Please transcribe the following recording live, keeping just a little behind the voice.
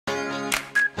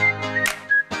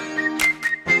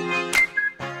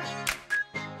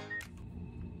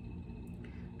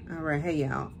right, hey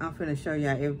y'all, I'm finna show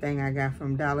y'all everything I got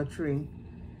from Dollar Tree.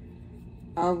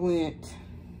 I went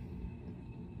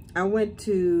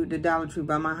to the Dollar Tree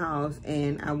by my house,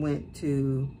 and I went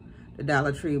to the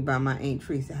Dollar Tree by my Aunt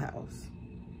Teresa house.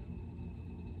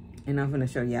 And I'm gonna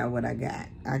show y'all what I got.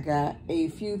 I got a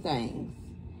few things.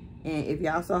 And if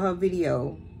y'all saw her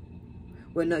video,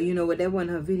 well, no, you know what, that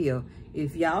wasn't her video.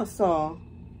 If y'all saw,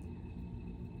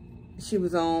 she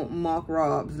was on Mark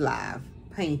Rob's live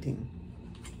painting.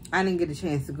 I didn't get a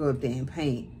chance to go up there and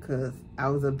paint because I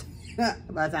was up there.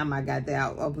 By the time I got there, I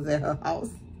was at her house.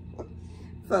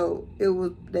 So they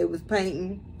was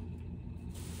painting.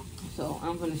 So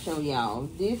I'm gonna show y'all.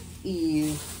 This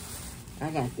is, I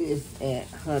got this at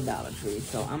her Dollar Tree.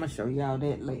 So I'm gonna show y'all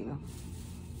that later.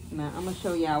 Now I'm gonna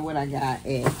show y'all what I got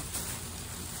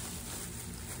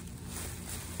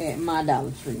at my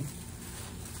Dollar Tree.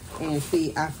 And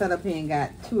see, I set up here and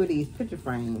got 2 of these picture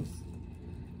frames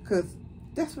because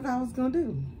that's what I was gonna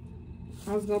do.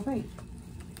 I was gonna paint.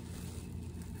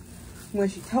 When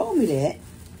she told me that,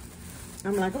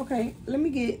 I'm like, okay, let me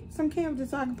get some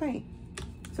canvas so I can paint.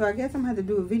 So I guess I'm gonna have to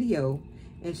do a video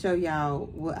and show y'all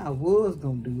what I was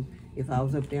gonna do if I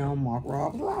was up there on Mark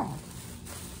Rob's live.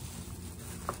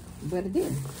 But it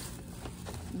didn't.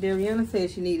 Dariana said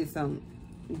she needed some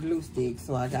glue sticks,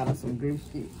 so I got her some glue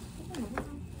sticks.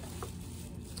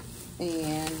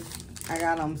 And I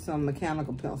got them some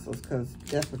mechanical pencils because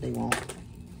that's what they want.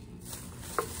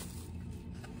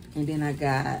 And then I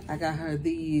got her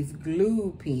these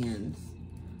glue pens.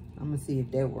 I'm gonna see if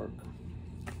they work.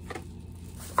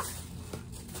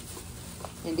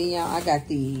 And then y'all, I got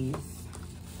these.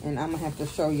 And I'm gonna have to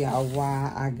show y'all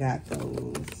why I got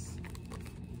those.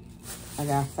 I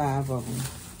got 5 of them.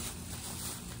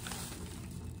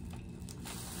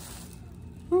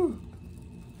 Whew.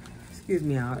 Excuse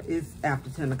me, y'all. It's after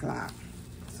 10 o'clock.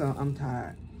 So I'm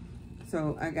tired.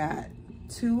 So I got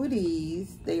 2 of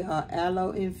these. They are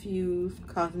aloe infused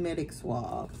cosmetic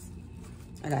swabs.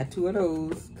 I got 2 of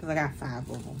those because I got 5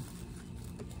 of them.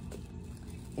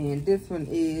 And this one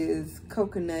is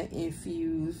coconut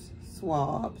infused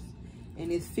swabs.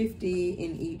 And it's 50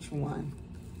 in each one.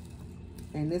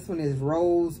 And this one is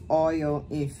rose oil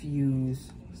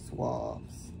infused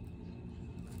swabs.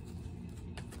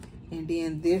 And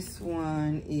then this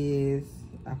one is,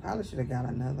 I probably should have got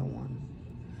another one.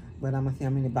 But I'm going to see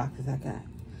how many boxes I got.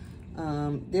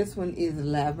 This one is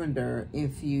lavender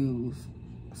infused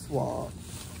swab.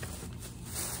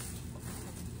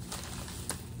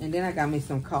 And then I got me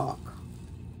some caulk.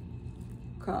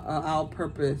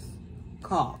 All-purpose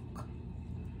caulk.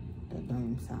 That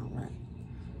don't even sound right.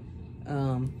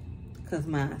 Because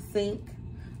my sink,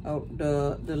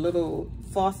 the little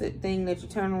faucet thing that you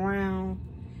turn around,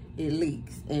 it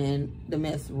leaks. And the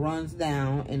mess runs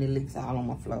down and it leaks all on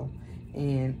my floor.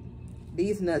 And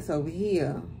these nuts over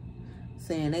here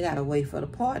saying they gotta wait for the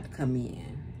part to come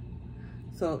in.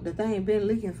 So the thing been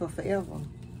leaking for forever.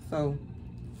 So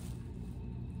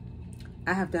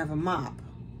I have to have a mop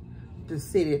to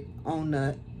sit it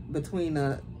on between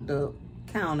the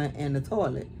counter and the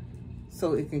toilet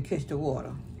so it can catch the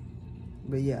water.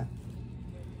 But yeah,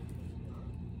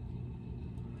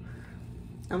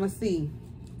 I'm gonna see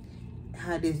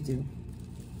how this do.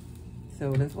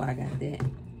 So that's why I got that.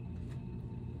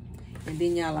 And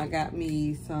then y'all, I got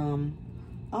me some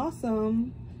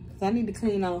Awesome, because I need to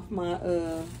clean off my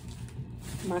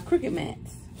my Cricut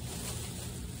mats.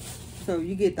 So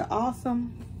you get the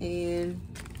Awesome, and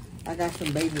I got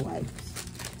some baby wipes.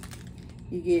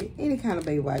 You get any kind of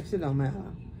baby wipes, it don't matter.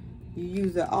 You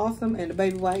use the Awesome and the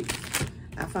baby wipes.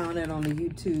 I found that on the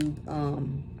YouTube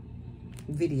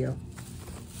video,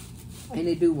 and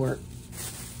it do work.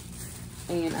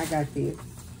 And I got this.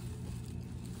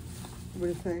 What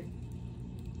did it say?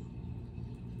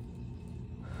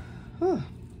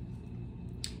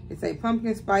 It's a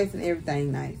pumpkin spice and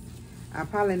everything nice. I'll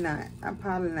probably not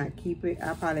keep it.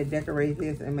 I'll probably decorate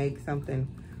this and make something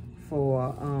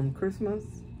for Christmas.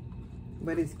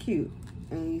 But it's cute.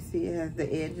 And you see it has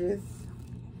the edges.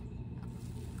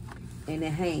 And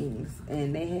it hangs.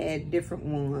 And they had different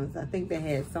ones. I think they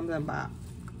had something about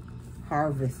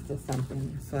harvest or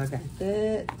something. So I got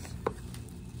that.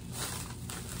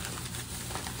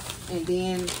 And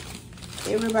then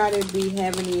everybody be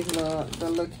having these the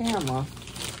little camera.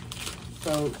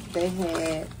 So they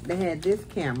had this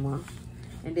camera,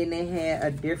 and then they had a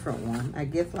different one. I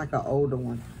guess like an older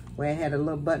one, where it had a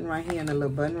little button right here and a little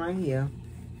button right here,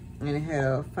 and it had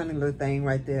a funny little thing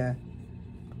right there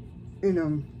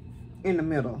in the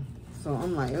middle. So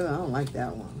I'm like, oh, I don't like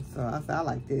that one. So I said I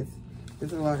like this.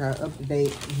 This is like an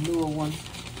up-to-date newer one.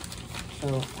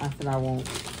 So I said I want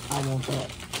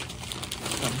that.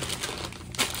 So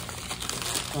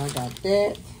So I got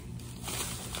that.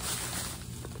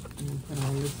 I'm gonna put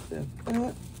all this stuff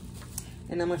up.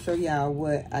 And I'm gonna show y'all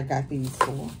what I got these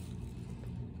for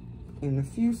in a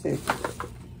few seconds.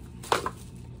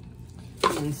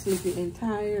 I'm sleepy and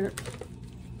tired.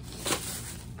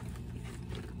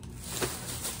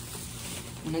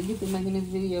 When I get to making this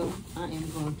video, I am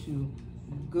going to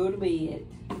go to bed.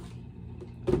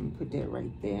 Let me put that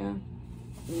right there.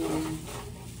 And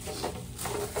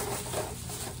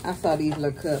I saw these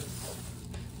little cups.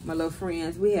 My little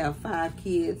friends, we have 5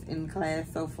 kids in class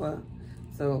so far.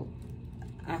 So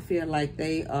I feel like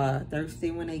they are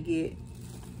thirsty when they get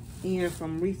in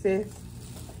from recess.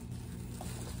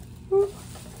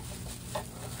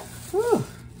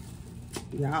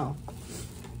 Y'all.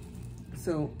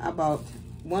 So I bought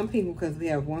 1 pink one because we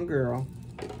have 1 girl.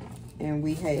 And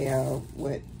we have,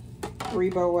 what, 3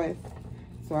 boys.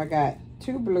 So I got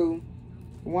 2 blue,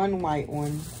 1 white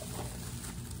one,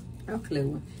 a clear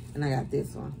one, and I got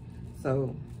this one.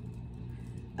 So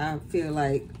I feel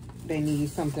like they need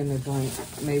something to drink,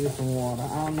 maybe some water.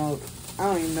 I don't know. I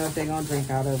don't even know if they're gonna drink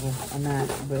out of them or not,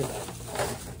 but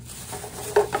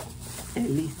at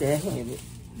least they have it.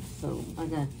 So I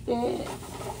got that.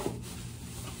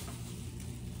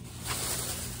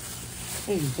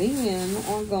 And then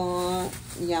on God,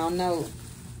 y'all know.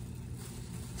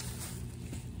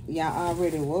 Y'all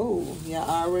already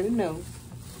know.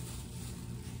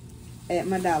 At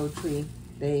my Dollar Tree,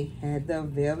 they had the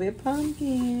velvet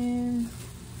pumpkin.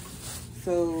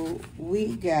 So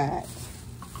we got,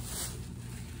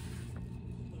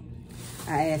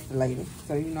 I asked the lady.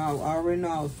 So, you know, I already know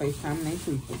I was FaceTiming Aunt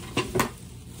Teresa.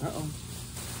 Uh-oh.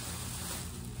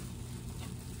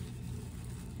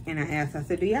 And I asked, I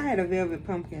said, do y'all have the velvet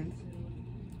pumpkins?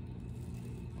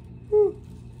 Whew.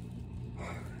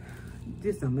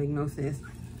 This don't make no sense.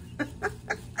 I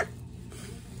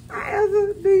asked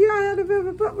her, do y'all have the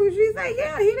velvet pumpkins? She said,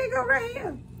 yeah, here they go right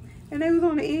here. And they was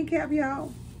on the end cap,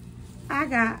 y'all. I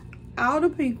got all the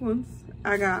pink ones.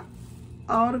 I got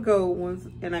all the gold ones.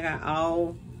 And I got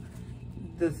all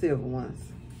the silver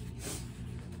ones.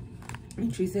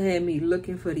 And Teresa had me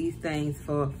looking for these things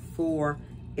for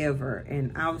forever.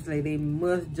 And obviously they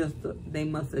must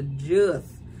have just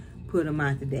put them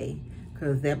out today.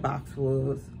 Because that box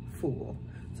was full.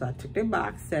 So I took that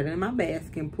box, set it in my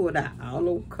basket, and pulled out all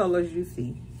those colors you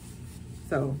see.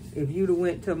 So if you'd have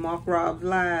went to Mark Rob's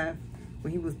live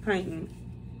when he was painting,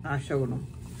 I showed them.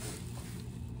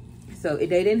 So they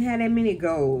didn't have that many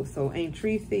gold. So Aunt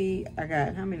Tracy, I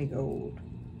got how many gold?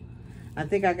 I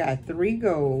think I got 3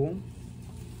 gold.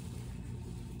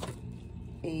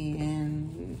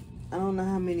 And I don't know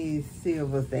how many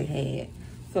silvers they had.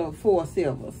 So 4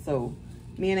 silvers. So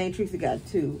me and Aunt Tracy got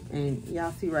 2. And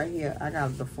y'all see right here, I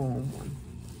got the foam one.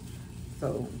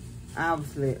 So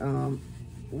obviously,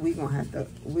 we're gonna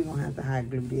have to hot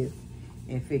glue this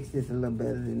and fix this a little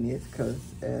better than this, cause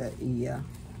yeah.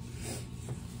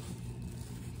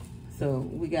 So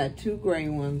we got 2 gray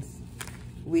ones.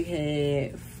 We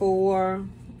had 4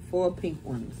 pink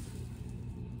ones.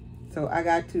 So I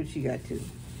got 2, she got 2.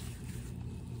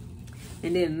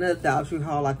 And then another Dollar Tree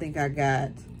haul, I think I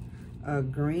got a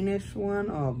greenish one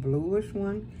or a bluish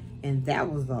one, and that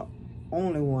was the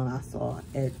only one I saw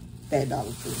at that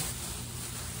Dollar Tree.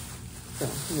 So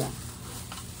yeah.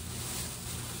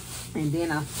 And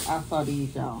then I saw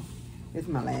these, y'all. This is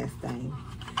my last thing.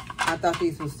 I thought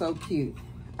these were so cute.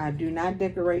 I do not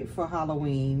decorate for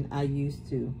Halloween. I used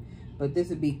to. But this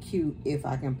would be cute if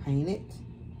I can paint it.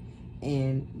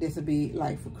 And this would be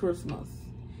like for Christmas.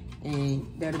 And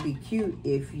that'll be cute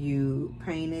if you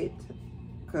paint it.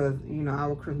 Because, you know,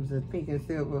 our Christmas is pink and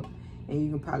silver. And you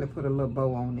can probably put a little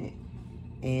bow on it.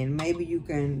 And maybe you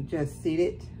can just sit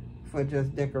it for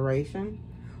just decoration.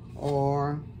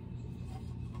 Or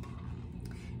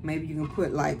maybe you can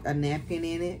put like a napkin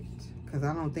in it. Because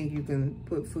I don't think you can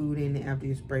put food in it after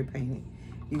you spray paint it.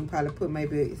 You can probably put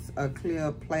maybe a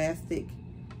clear plastic,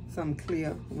 something clear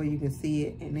where you can see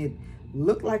it and it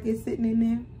look like it's sitting in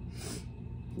there.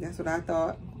 That's what I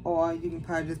thought. Or you can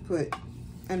probably just put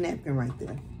a napkin right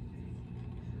there.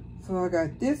 So I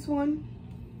got this one,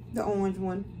 the orange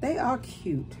one. They are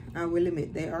cute. I will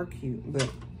admit they are cute, but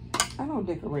I don't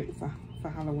decorate for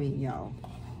Halloween, y'all.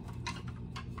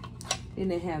 Then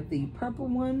they have the purple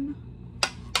one.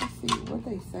 Let's see what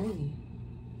they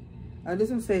say.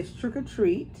 This one says trick or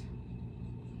treat.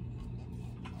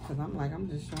 Cause I'm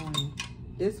just showing you.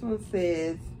 This one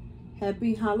says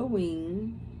happy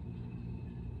Halloween.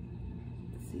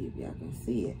 Let's see if y'all can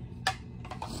see it.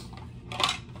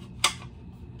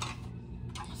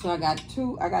 So I got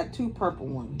two purple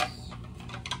ones.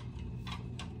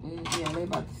 And yeah, they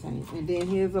about the same. And then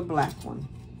here's a black one.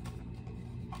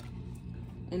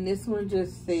 And this one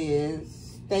just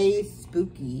says, stay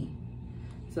spooky.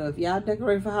 So if y'all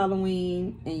decorate for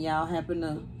Halloween and y'all happen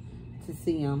to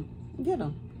see them, get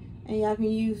them. And y'all can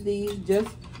use these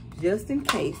just in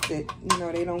case that, you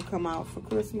know, they don't come out for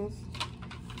Christmas.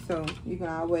 So you can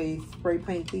always spray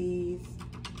paint these.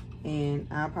 And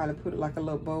I'll probably put like a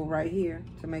little bow right here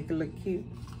to make it look cute.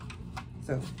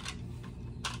 So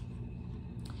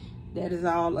that is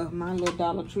all of my little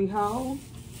Dollar Tree haul.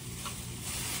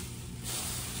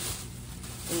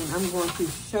 And I'm going to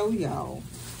show y'all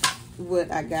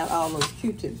what I got all those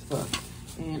Q-tips for.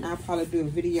 And I'll probably do a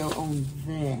video on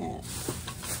that.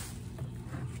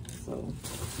 So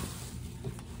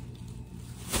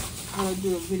I'll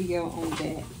do a video on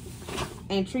that.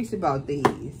 And Tracy bought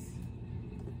these.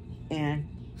 And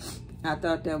I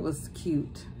thought that was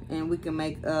cute. And we can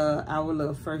make our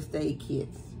little first aid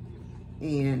kits.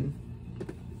 And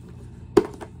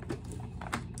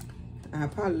I'll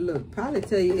probably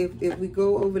tell you if we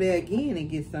go over there again and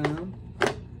get some.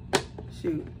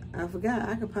 Shoot, I forgot.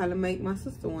 I could probably make my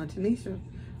sister one, Tanisha,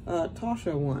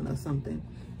 Tasha one or something.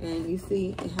 And you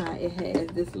see how it has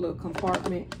this little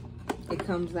compartment. It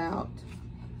comes out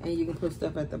and you can put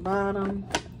stuff at the bottom.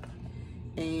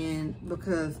 And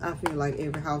because I feel like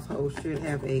every household should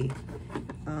have a,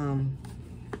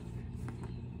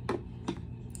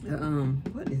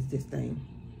 what is this thing?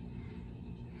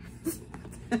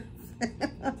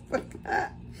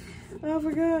 I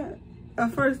forgot. A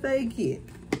first aid kit.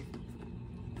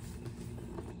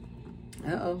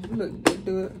 Uh-oh, look,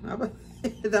 do it. I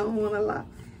don't want to lie.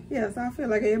 Yes, I feel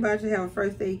like everybody should have a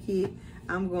first aid kit.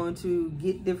 I'm going to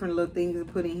get different little things to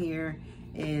put in here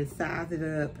and size it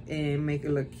up and make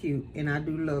it look cute. And I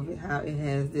do love it how it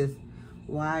has this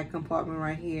wide compartment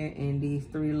right here and these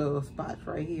 3 little spots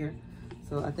right here.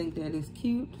 So I think that is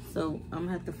cute. So I'm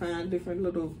gonna have to find different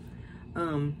little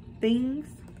things.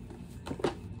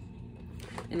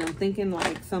 And I'm thinking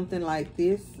like something like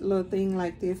this, little thing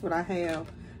like this, but I have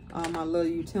my little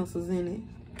utensils in it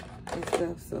and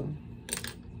stuff. So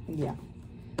yeah.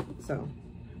 So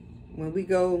when we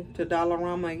go to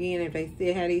Dollarama again, if they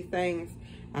still have these things,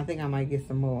 I think I might get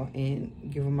some more and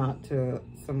give them out to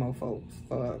some more folks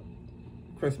for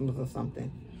Christmas or something.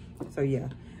 So yeah,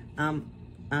 I'm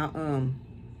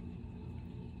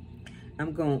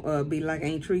gonna be like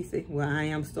Aunt Tracy. Well, I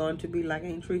am starting to be like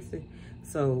Aunt Tracy.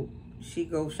 So she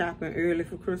goes shopping early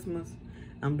for Christmas.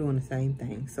 I'm doing the same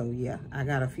thing. So yeah, I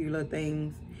got a few little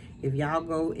things. If y'all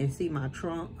go and see my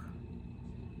trunk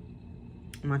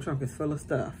is full of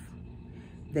stuff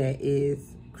that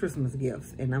is Christmas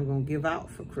gifts, and I'm gonna give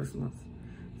out for Christmas.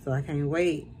 So I can't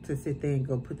wait to sit there and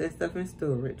go put that stuff in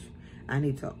storage. I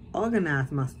need to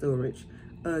organize my storage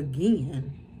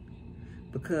again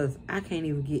because I can't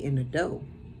even get in the door.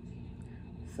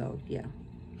 So yeah,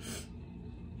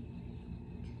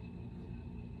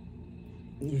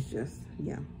 it's just,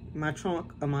 yeah, my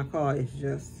trunk of my car is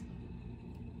just,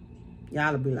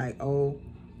 y'all will be like, oh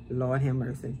Lord have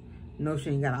mercy. No,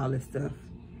 she ain't got all this stuff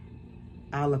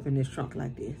all up in this trunk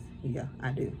like this. Yeah,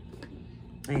 I do.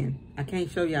 And I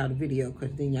can't show y'all the video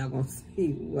because then y'all gonna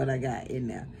see what I got in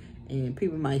there. And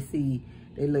people might see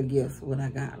they little gifts what I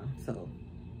got them. So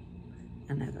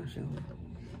I'm not gonna show them.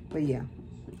 But yeah,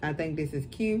 I think this is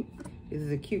cute. This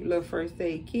is a cute little first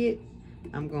aid kit.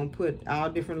 I'm gonna put all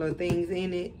different little things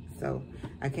in it. So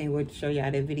I can't wait to show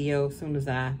y'all that video as soon as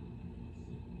I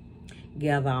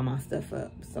gather all my stuff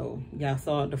up. So y'all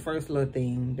saw the first little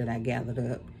thing that I gathered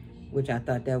up, which I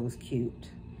thought that was cute.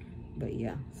 But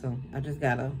yeah, so I just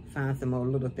gotta find some more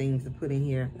little things to put in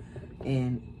here.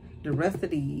 And the rest of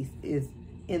these is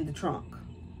in the trunk.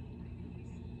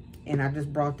 And I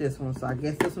just brought this one, so I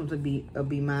guess this one will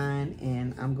be mine.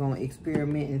 And I'm gonna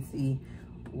experiment and see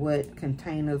what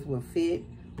containers will fit,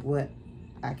 what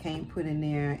I can't put in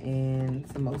there, and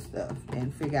some more stuff,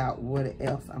 and figure out what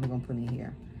else I'm gonna put in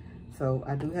here. So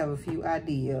I do have a few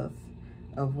ideas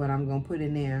of what I'm gonna put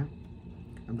in there.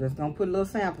 I'm just gonna put a little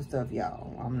sample stuff,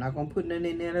 y'all. I'm not gonna put nothing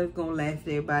in there that's gonna last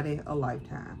everybody a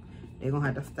lifetime. They're gonna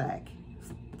have to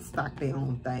stock their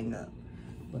own thing up.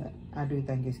 But I do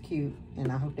think it's cute,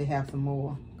 and I hope they have some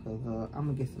more, because I'm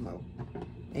gonna get some more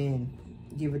and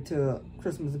give it to a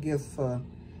Christmas gift for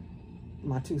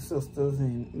my 2 sisters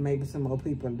and maybe some more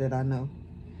people that I know.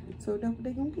 So that's what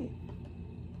they're gonna get.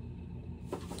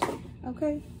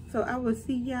 Okay, so I will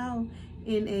see y'all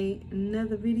in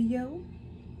another video.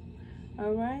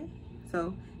 All right,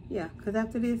 so yeah, because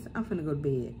after this I'm finna go to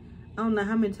bed. I don't know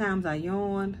how many times I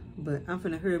yawned, but I'm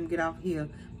finna hurry and get off here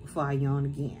before I yawn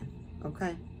again.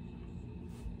 Okay,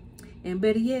 and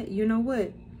better yet, you know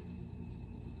what,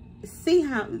 see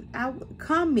how I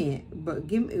comment, but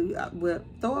give me, well,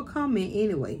 throw a comment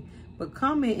anyway, But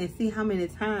comment and see how many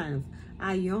times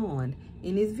I yawned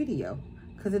in this video,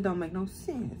 because it don't make no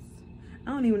sense.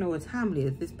 I don't even know what time it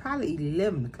is. It's probably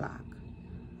 11 o'clock.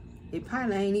 It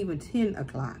probably ain't even 10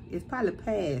 o'clock. It's probably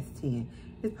past 10.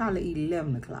 It's probably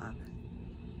 11 o'clock.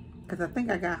 Because I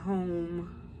think I got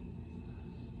home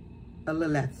a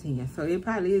little after 10. So it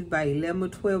probably is by 11 or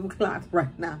 12 o'clock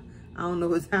right now. I don't know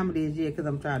what time it is yet because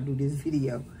I'm trying to do this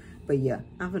video. But yeah,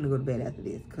 I'm gonna go to bed after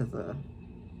this because,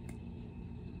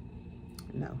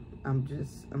 no,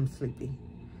 I'm sleepy.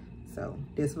 So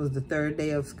this was the 3rd day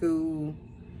of school.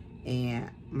 And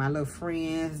my little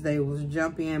friends, they was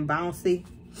jumpy and bouncy.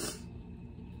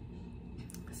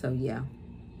 So yeah,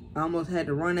 I almost had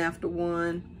to run after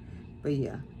one. But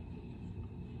yeah,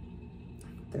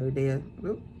 3rd day of,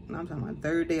 I'm talking about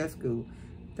 3rd day of school.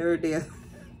 3rd day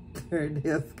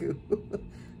of school.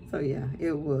 So yeah,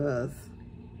 it was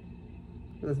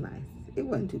nice. It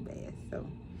wasn't too bad. So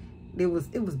it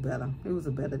was better. It was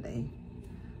a better day.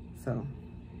 So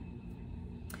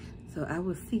I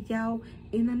will see y'all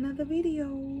in another video.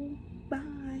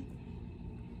 Bye.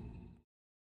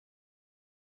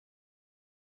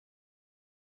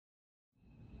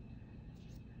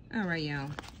 All right,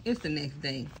 y'all. It's the next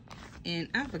day. And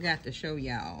I forgot to show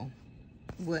y'all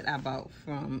what I bought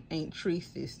from Aunt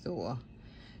Teresa's store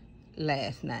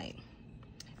last night.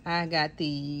 I got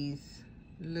these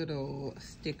little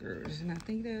stickers. And I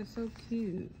think they're so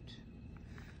cute.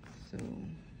 So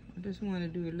I just want to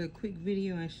do a little quick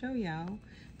video and show y'all,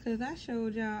 because I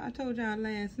told y'all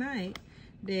last night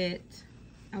that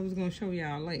I was going to show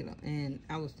y'all later, and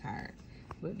I was tired.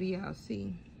 But do y'all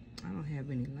see? I don't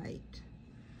have any light,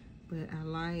 but I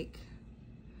like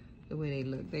the way they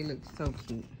look. They look so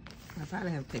cute. I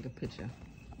probably have to take a picture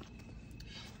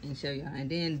and show y'all. And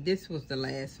then this was the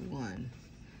last one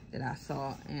that I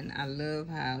saw, and I love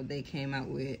how they came out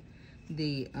with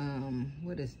the,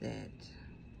 what is that?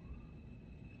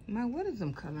 What is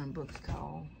them coloring books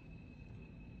called?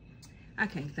 I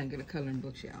can't think of the coloring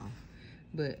books, y'all.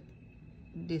 But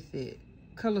this is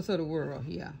Colors of the World,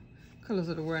 yeah. Colors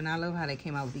of the World, and I love how they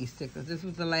came out with these stickers. This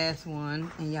was the last one,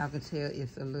 and y'all can tell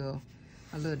it's a little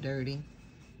dirty.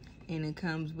 And it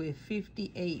comes with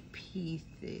 58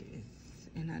 pieces.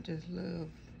 And I just love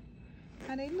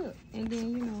how they look. And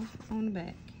then, you know, on the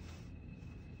back,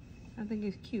 I think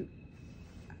it's cute.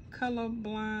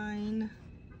 Colorblind.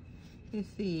 Let's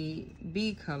see,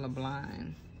 be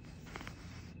colorblind.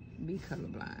 Be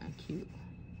colorblind, cute.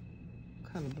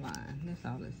 Colorblind, that's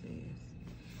all it says.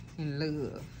 And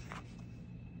love.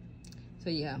 So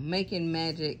yeah, making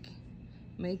magic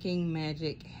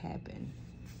happen.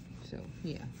 So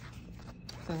yeah.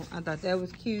 So I thought that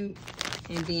was cute.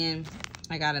 And then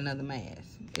I got another mask.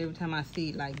 Every time I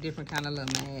see like different kind of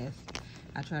little masks,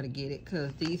 I try to get it,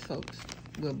 because these folks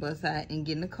will bust out and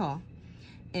get in the car.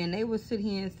 And they would sit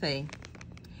here and say,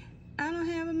 I don't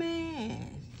have a mask.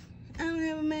 I don't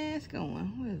have a mask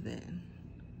on. What is that?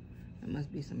 It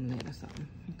must be some lead or something.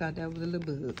 I thought that was a little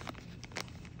bug.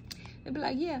 They'd be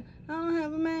like, yeah, I don't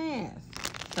have a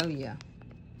mask. So yeah.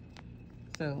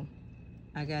 So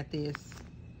I got this.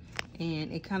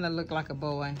 And it kind of looked like a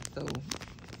boy. So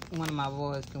one of my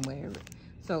boys can wear it.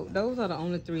 So those are the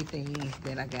only 3 things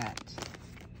that I got.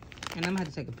 And I'm going to have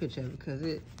to take a picture of it, because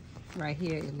it, right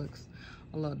here, it looks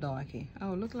a little darky.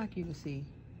 Oh, look like you can see.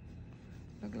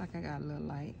 Look like I got a little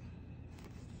light.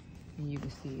 And you can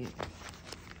see it.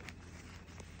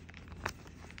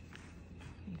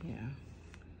 Yeah.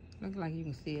 Look like you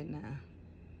can see it now.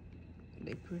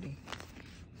 They're pretty.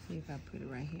 See if I put it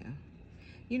right here.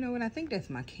 You know what? I think that's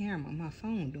my camera, my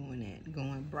phone doing that.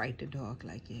 Going bright to dark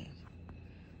like that.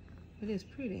 But it's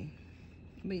pretty.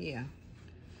 But yeah.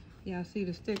 Y'all see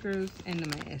the stickers and the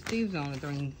mask. These are the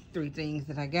only 3 things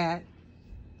that I got.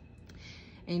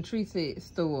 And Teresa's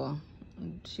store,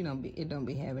 it don't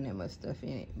be having that much stuff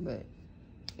in it, but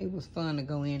it was fun to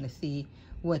go in to see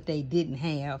what they didn't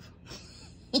have.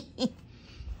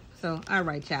 So, all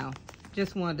right, y'all.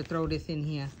 Just wanted to throw this in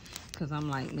here, because I'm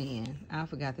like, man, I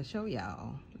forgot to show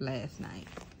y'all last night.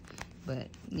 But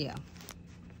yeah,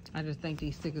 I just think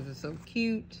these stickers are so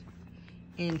cute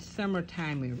and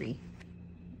summertimey.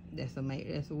 That's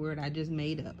a word I just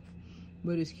made up,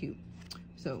 but it's cute.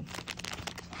 So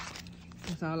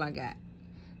that's all I got.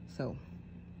 So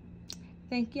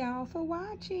thank y'all for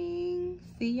watching.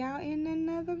 See y'all in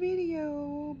another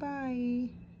video. Bye.